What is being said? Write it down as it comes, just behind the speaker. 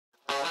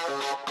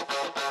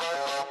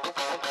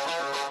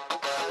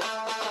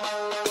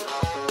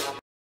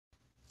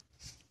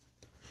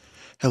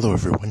Hello,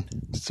 everyone.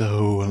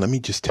 So, let me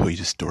just tell you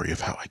the story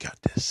of how I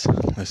got this.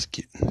 Let's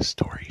get in the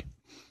story.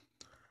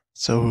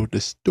 So,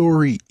 the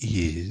story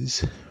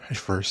is I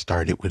first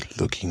started with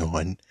looking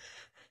on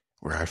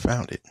where I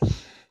found it.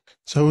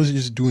 So, I was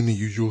just doing the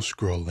usual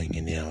scrolling,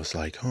 and then I was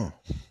like, a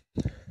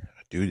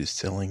dude is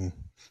selling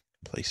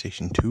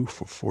PlayStation 2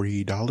 for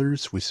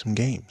 $40 with some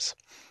games.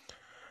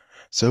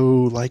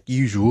 So, like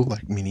usual,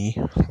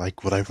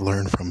 like what I've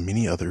learned from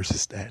many others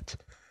is that,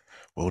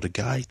 well, the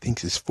guy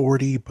thinks it's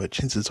 40, but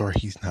chances are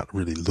he's not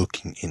really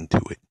looking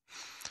into it.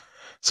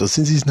 So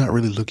since he's not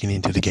really looking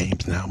into the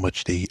games and how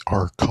much they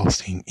are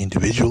costing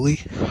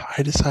individually,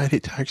 I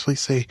decided to actually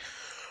say,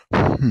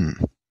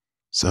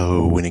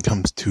 So when it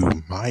comes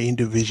to my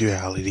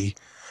individuality,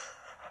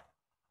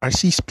 I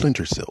see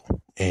Splinter Cell.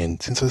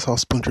 And since I saw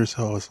Splinter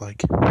Cell, I was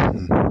like,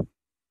 might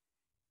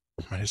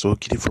as well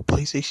get it for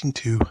PlayStation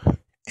 2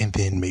 and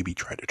then maybe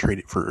try to trade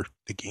it for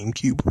the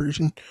GameCube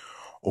version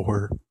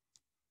or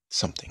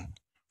something.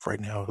 For right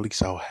now, at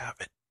least I'll have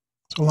it.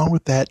 So along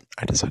with that,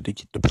 I decided to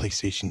get the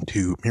PlayStation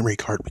 2 memory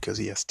card because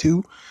he has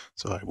two,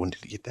 so I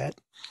wanted to get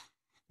that.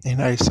 And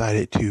I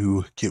decided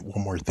to get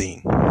one more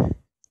thing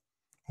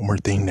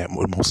that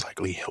would most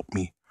likely help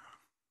me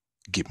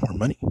get more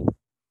money.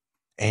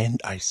 And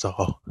I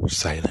saw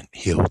Silent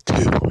Hill 2,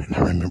 and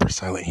I remember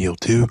Silent Hill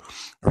 2,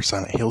 or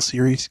Silent Hill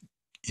series,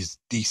 is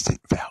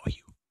decent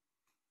value.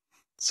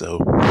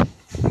 So,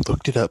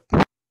 looked it up,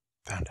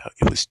 found out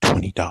it was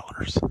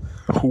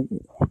 $20. Ooh.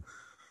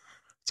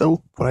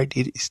 So what I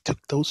did is took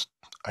those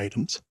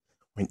items,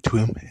 went to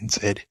him and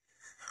said,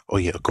 oh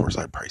yeah, of course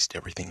I priced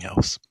everything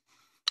else.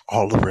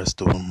 All the rest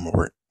of them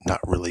were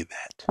not really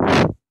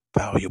that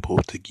valuable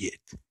to get.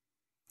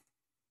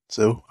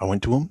 So I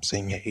went to him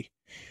saying, hey,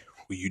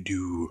 will you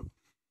do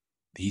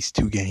these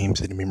two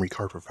games and a memory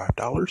card for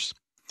 $5?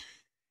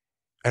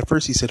 At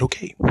first he said,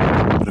 okay.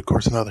 But of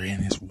course on the other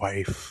hand, his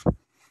wife,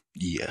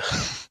 yeah.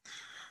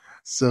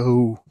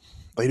 So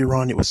later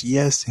on it was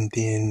yes, and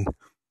then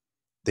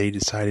they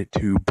decided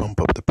to bump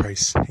up the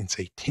price and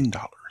say $10.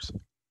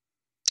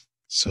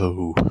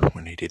 So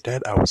when they did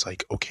that, I was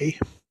like, okay,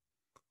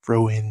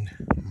 throw in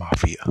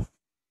Mafia.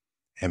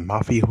 And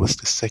Mafia was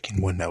the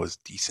second one that was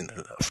decent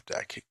enough that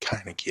I could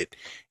kind of get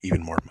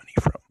even more money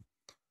from.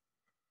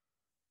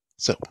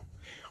 So,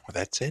 with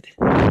that said,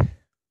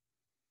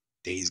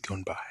 days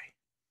gone by.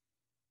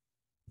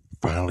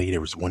 Finally,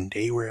 there was one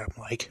day where I'm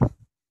like,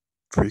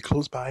 very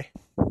close by.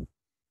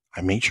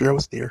 I made sure I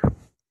was there.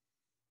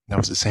 That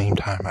was the same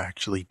time I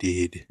actually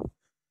did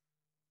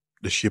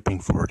the shipping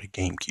for the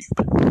GameCube.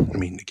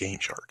 The Game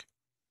Shark.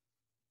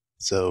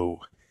 So,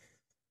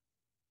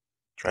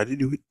 tried to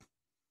do it.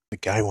 The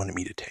guy wanted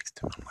me to text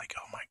him. I'm like,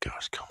 oh my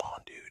gosh, come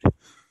on, dude.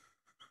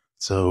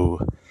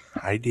 So,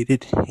 I did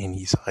it, and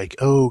he's like,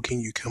 oh, can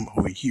you come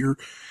over here?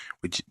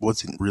 Which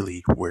wasn't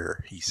really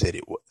where he said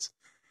it was.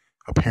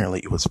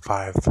 Apparently, it was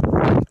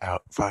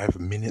 5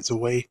 minutes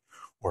away,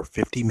 or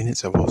 50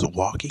 minutes if I was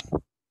walking.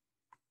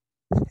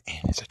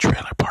 And it's a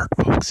trailer park,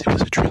 folks. It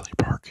was a trailer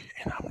park.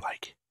 And I'm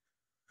like,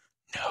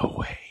 no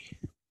way.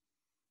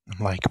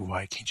 I'm like,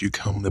 why can't you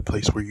come to the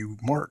place where you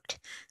marked?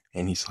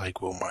 And he's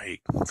like, well, my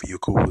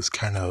vehicle was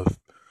kind of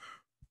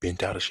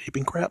bent out of shape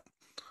and crap.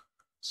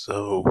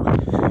 So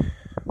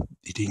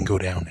it didn't go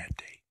down that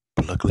day.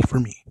 But luckily for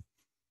me,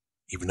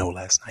 even though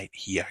last night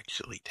he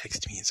actually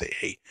texted me and said,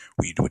 hey,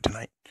 will you do it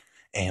tonight?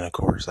 And of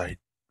course, I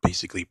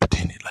basically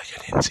pretended like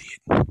I didn't see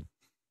it.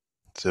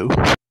 So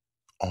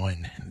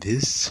on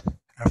this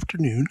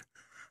afternoon,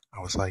 I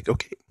was like,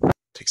 okay,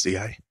 text the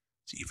guy,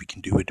 see if we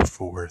can do it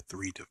for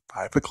 3 to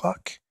 5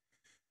 o'clock.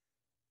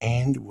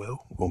 And,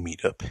 well, we'll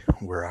meet up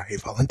where I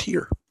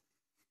volunteer.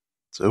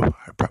 So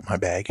I brought my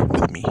bag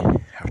with me,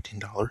 have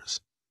 $10.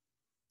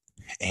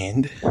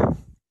 And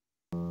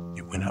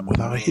it went out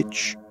without a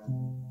hitch.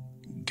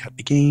 Got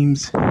the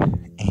games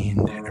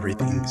and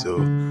everything. So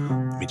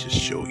let me just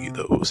show you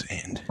those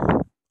and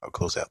I'll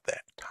close out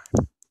that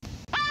time.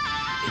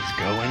 It's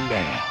going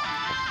down.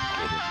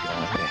 It is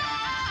going down.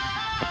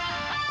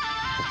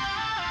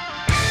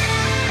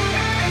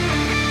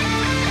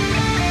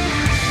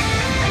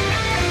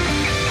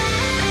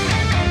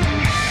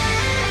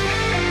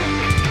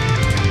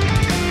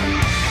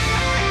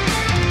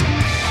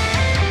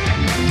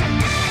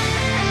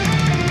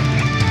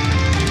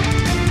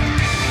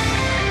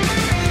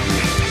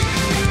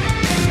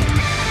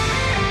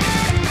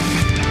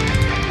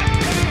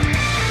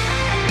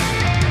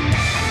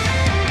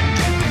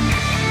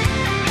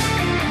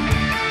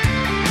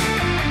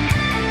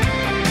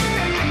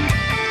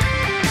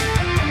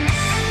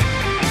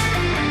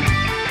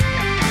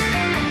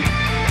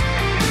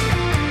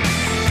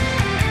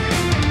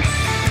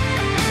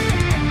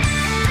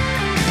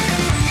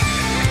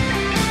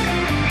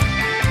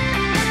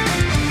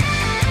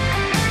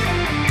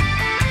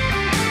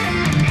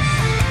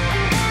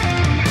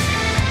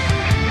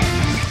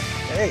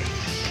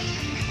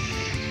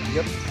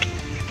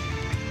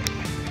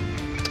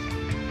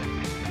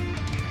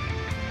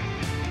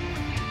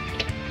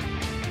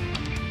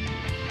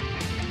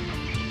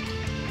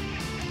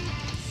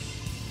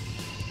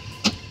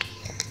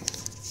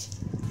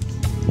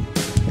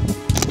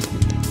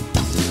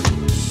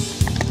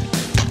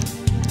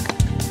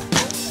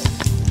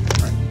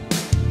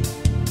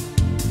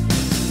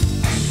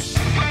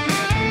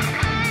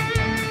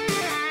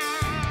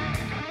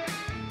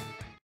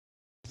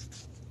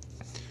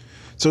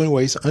 So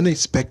anyways,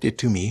 unexpected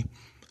to me,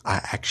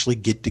 I actually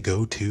get to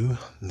go to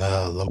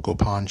the local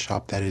pawn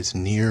shop that is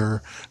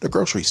near the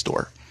grocery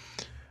store.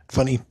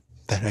 Funny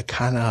that I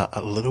kind of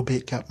a little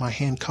bit got my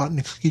hand caught in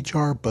the cookie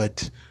jar,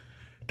 but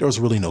there was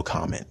really no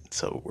comment,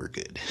 so we're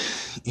good.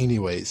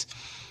 Anyways,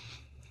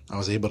 I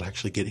was able to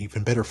actually get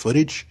even better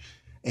footage.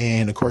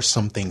 And of course,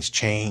 some things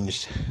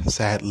changed.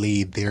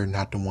 Sadly, they're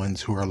not the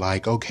ones who are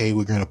like, okay,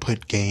 we're going to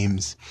put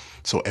games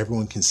so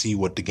everyone can see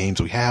what the games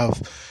we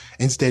have.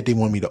 Instead, they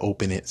want me to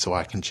open it so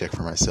I can check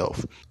for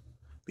myself.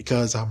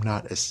 Because I'm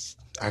not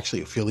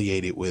actually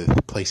affiliated with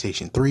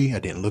PlayStation 3, I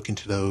didn't look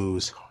into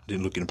those,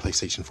 didn't look into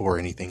PlayStation 4 or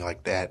anything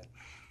like that.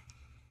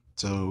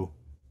 So,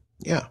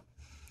 yeah.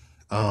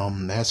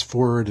 As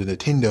for the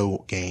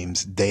Nintendo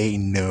games, they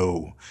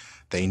know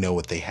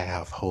what they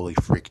have. Holy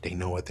frick, they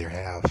know what they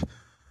have.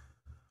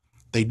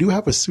 They do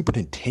have a Super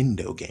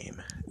Nintendo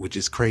game, which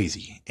is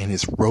crazy, and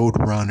it's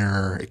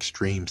Roadrunner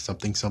Extreme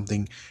something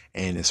something,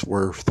 and it's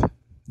worth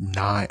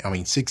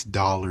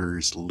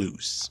 $6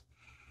 loose.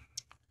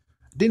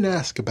 Didn't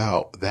ask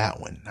about that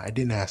one. I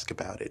didn't ask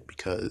about it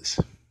because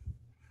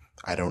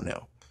I don't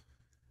know.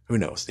 Who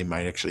knows? They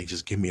might actually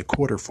just give me a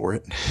quarter for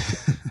it.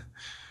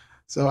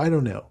 So I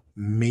don't know.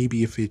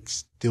 Maybe if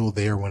it's still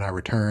there when I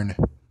return,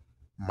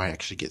 I might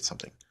actually get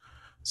something.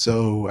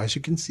 So as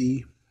you can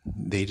see,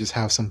 they just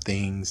have some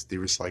things.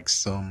 There's like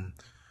some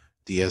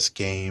DS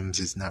games.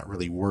 It's not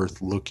really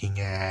worth looking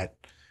at.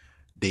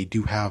 They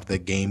do have the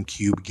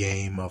GameCube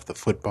game of the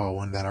football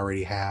one that I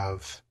already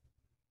have.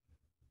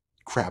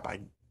 Crap,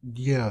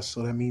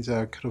 so that means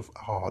I could have,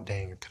 I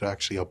could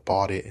actually have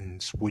bought it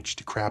and switched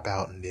the crap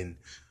out and then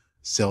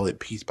sell it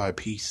piece by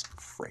piece.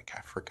 Frick,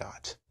 I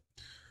forgot.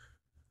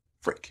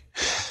 Frick.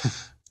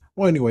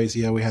 Well, anyways,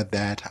 yeah, we had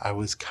that. I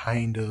was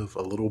kind of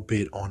a little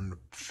bit on the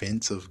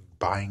fence of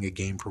buying a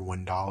game for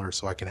 $1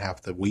 so I can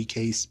have the Wii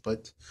case,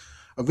 but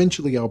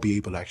eventually I'll be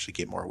able to actually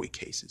get more Wii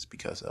cases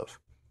because of,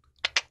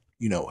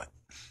 you know what.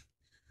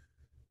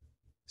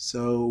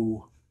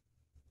 So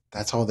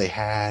that's all they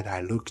had.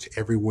 I looked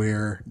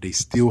everywhere. They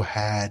still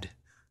had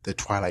the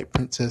Twilight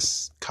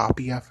Princess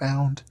copy I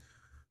found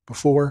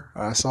before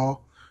I saw.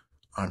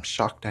 I'm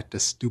shocked at the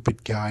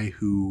stupid guy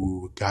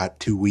who got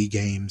 2 Wii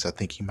games. I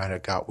think he might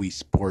have got Wii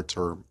Sports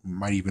or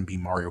might even be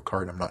Mario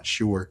Kart. I'm not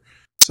sure.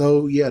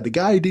 So yeah, the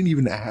guy didn't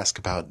even ask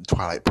about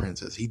Twilight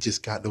Princess. He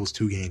just got those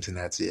 2 games and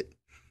that's it.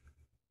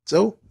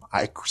 So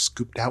I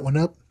scooped that one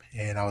up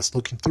and I was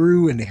looking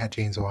through and they had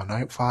Chainsaw on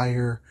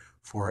Nightfire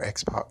for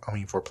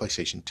for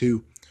PlayStation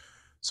 2.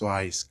 So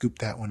I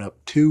scooped that one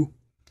up too.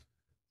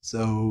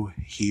 So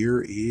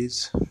here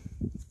is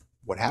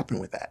what happened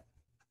with that.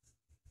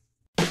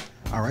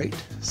 Alright,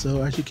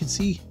 so as you can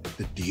see,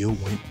 the deal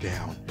went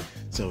down.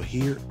 So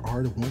here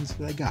are the ones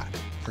that I got.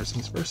 First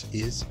things first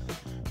is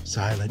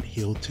Silent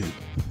Hill 2.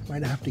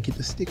 Might have to get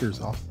the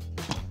stickers off.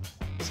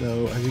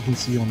 So as you can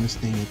see on this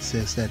thing, it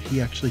says that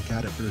he actually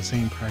got it for the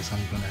same price I'm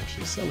going to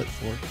actually sell it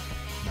for,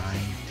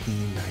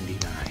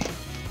 $19.99.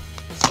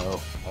 So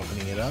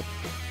opening it up,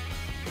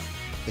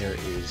 there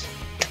is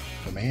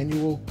the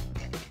manual.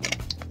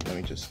 There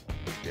we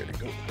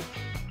go.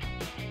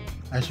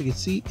 As you can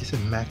see, it's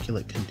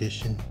immaculate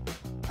condition.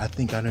 I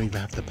think I don't even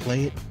have to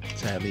play it.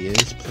 Sadly,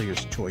 it is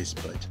player's choice,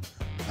 but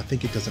I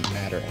think it doesn't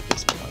matter at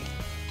this point.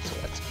 So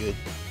that's good.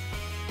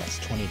 That's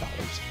 $20.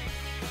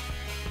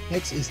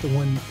 Next is the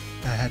one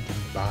I had to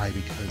buy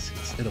because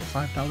instead of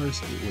 $5,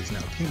 it was now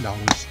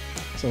 $10.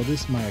 So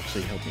this might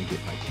actually help me get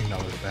my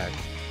 $10 back.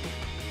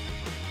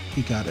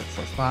 He got it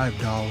for $5.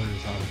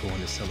 I'm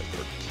going to sell it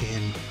for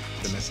 $10.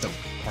 The messed up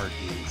part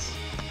is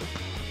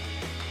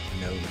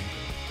no.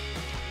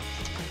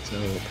 So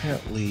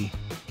apparently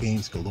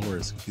Games Galore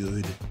is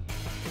good,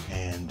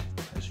 and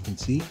as you can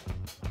see,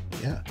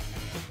 yeah.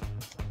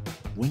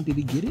 When did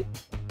he get it?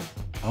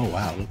 Oh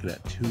wow, look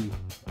at that,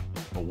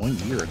 1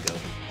 year ago,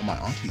 on my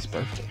auntie's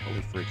birthday.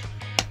 Holy freak.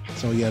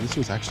 So yeah, this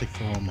was actually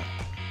from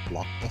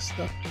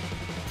Blockbuster,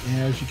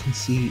 and as you can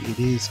see, it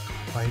is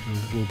quite a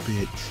little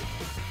bit,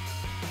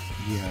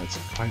 it's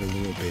quite a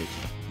little bit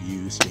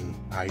used in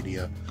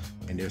idea.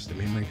 And there's the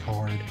memory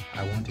card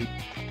I wanted.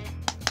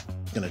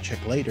 Gonna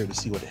check later to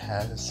see what it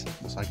has.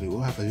 Most likely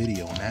we'll have a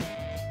video on that.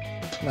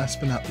 Last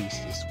but not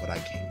least is what I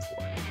came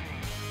for.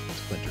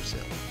 Splinter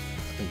Cell.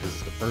 I think this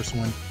is the first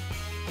one.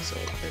 So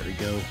there we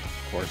go.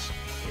 Of course,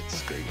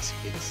 it's great. It's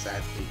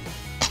sadly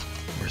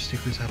more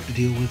stickers I have to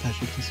deal with, as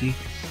you can see.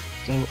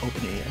 So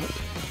opening it up.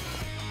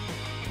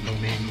 No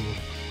manual.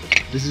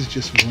 This is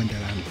just one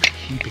that I'm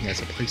keeping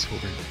as a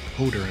placeholder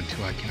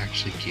until I can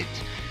actually get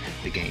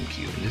the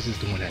GameCube. And this is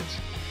the one that's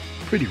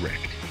pretty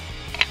wrecked.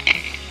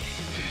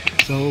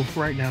 So for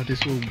right now, this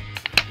will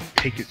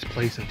take its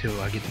place until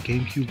I get the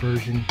GameCube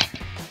version.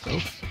 So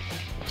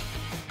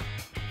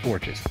for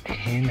just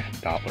 $10,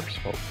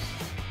 folks.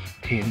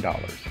 $10.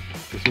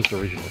 This was the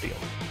original deal.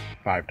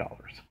 $5.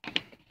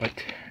 But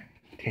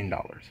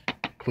 $10,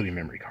 including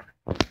memory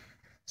card.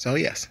 So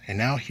yes, and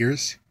now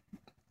here's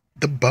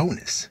the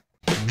bonus.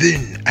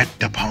 Then at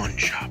the pawn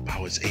shop, I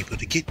was able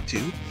to get to.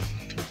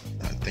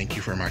 Thank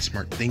you for my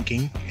smart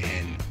thinking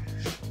and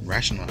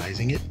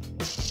rationalizing it.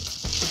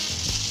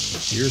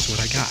 here's what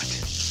I got.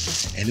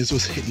 And this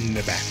was hidden in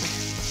the back.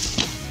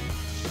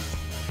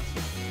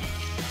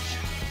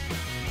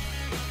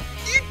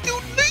 You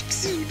don't like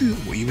Zelda.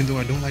 Well, even though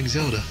I don't like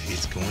Zelda,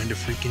 it's going to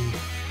freaking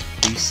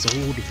be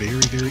sold very,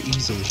 very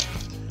easily.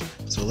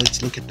 So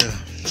let's look at the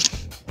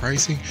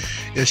pricing.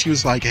 Yeah, she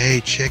was like,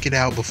 hey, check it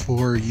out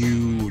before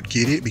you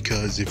get it,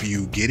 because if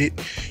you get it,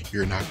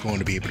 you're not going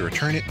to be able to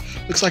return it.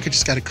 Looks like I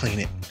just got to clean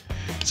it.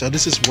 So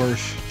this is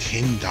worth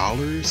 $10,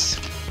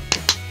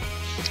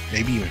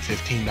 maybe even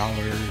 $15,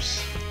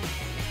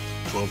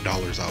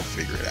 $12. I'll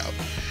figure it out.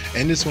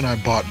 And this one I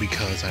bought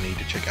because I need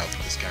to check out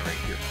this guy right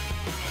here.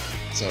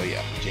 So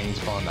yeah, James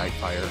Bond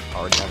Nightfire. I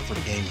already got it for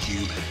the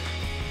GameCube.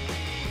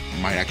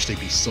 Might actually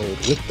be sold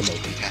with the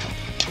multi-tap.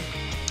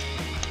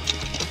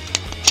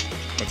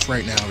 But for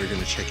right now, we're going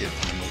to check it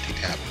on the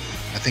multi-tap.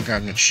 I think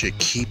I should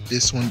keep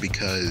this one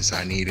because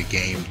I need a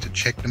game to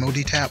check the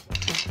multi-tap.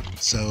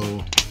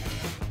 So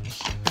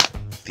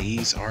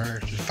these are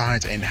the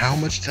fines. And how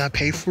much did I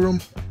pay for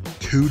them?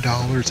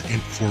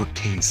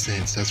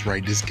 $2.14. That's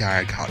right, this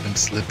guy, I caught him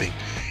slipping.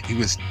 He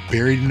was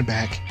buried in the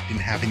back,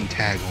 didn't have any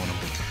tag on him.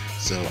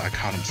 So I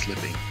caught him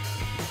slipping.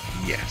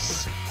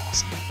 Yes,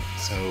 awesome.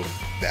 So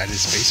that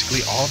is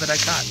basically all that I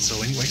got. So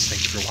anyways,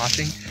 thank you for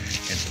watching.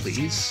 And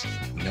please,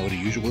 you know the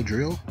usual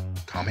drill.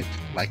 Comment,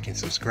 like, and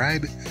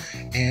subscribe.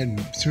 And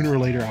sooner or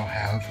later, I'll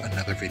have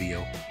another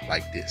video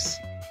like this.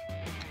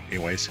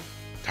 Anyways,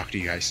 talk to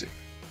you guys soon.